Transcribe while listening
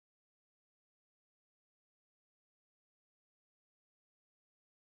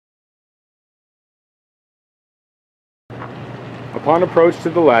Upon approach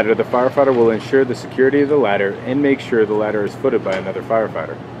to the ladder, the firefighter will ensure the security of the ladder and make sure the ladder is footed by another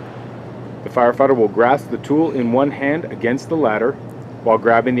firefighter. The firefighter will grasp the tool in one hand against the ladder while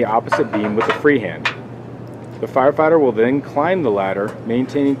grabbing the opposite beam with the free hand. The firefighter will then climb the ladder,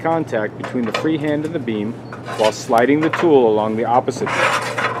 maintaining contact between the free hand and the beam while sliding the tool along the opposite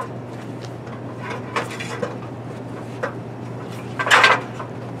beam.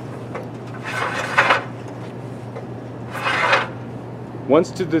 Once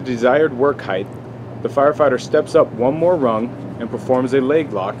to the desired work height, the firefighter steps up one more rung and performs a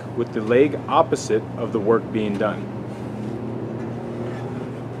leg lock with the leg opposite of the work being done.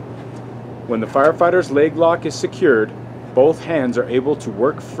 When the firefighter's leg lock is secured, both hands are able to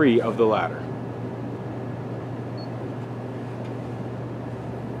work free of the ladder.